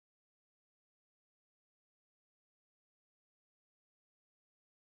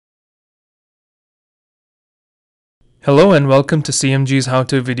Hello and welcome to CMG's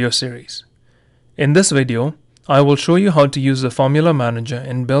how-to video series. In this video, I will show you how to use the Formula Manager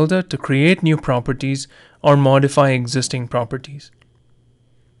in Builder to create new properties or modify existing properties.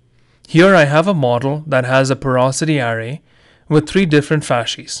 Here I have a model that has a porosity array with 3 different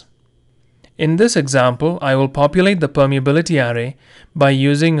fascies. In this example, I will populate the permeability array by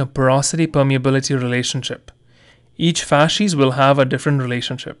using a porosity permeability relationship. Each fascies will have a different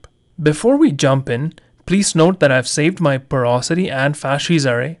relationship. Before we jump in, please note that I've saved my porosity and fascies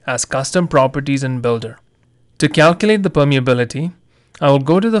array as custom properties in Builder. To calculate the permeability, I will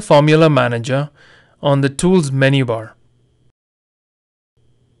go to the Formula Manager on the Tools menu bar.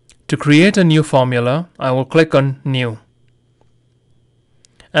 To create a new formula, I will click on New.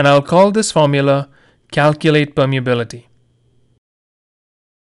 And I'll call this formula Calculate Permeability.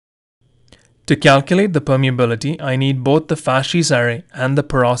 To calculate the permeability, I need both the fascies array and the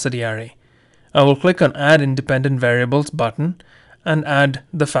porosity array. I will click on Add Independent Variables button and add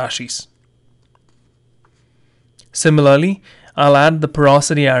the fascies. Similarly, I'll add the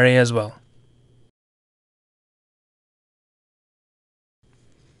porosity array as well.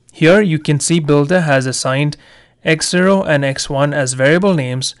 Here you can see Builder has assigned x0 and x1 as variable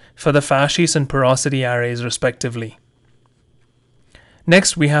names for the fascies and porosity arrays respectively.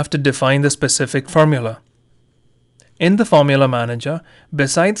 Next, we have to define the specific formula. In the Formula Manager,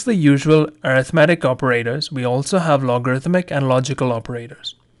 besides the usual arithmetic operators, we also have logarithmic and logical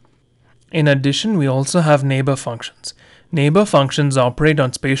operators. In addition, we also have neighbor functions. Neighbor functions operate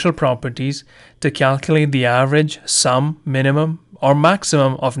on spatial properties to calculate the average, sum, minimum, or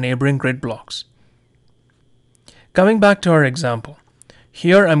maximum of neighboring grid blocks. Coming back to our example,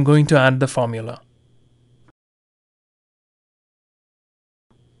 here I'm going to add the formula.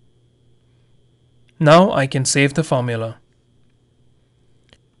 Now I can save the formula.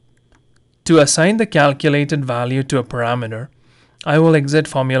 To assign the calculated value to a parameter, I will exit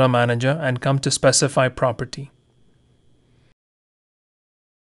Formula Manager and come to Specify Property.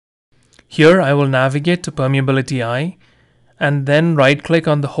 Here I will navigate to Permeability I and then right-click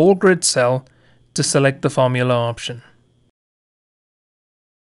on the whole grid cell to select the formula option.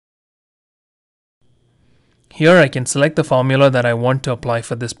 Here I can select the formula that I want to apply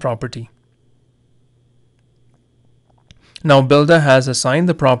for this property. Now Builder has assigned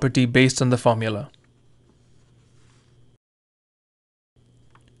the property based on the formula.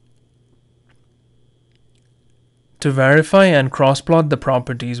 To verify and cross-plot the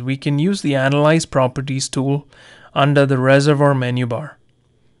properties, we can use the Analyze Properties tool under the Reservoir menu bar.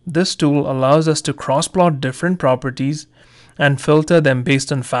 This tool allows us to cross-plot different properties and filter them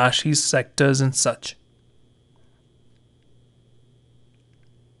based on fascies, sectors, and such.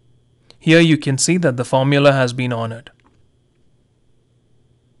 Here you can see that the formula has been honored.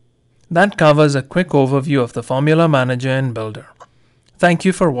 That covers a quick overview of the Formula Manager in Builder. Thank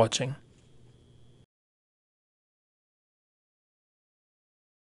you for watching.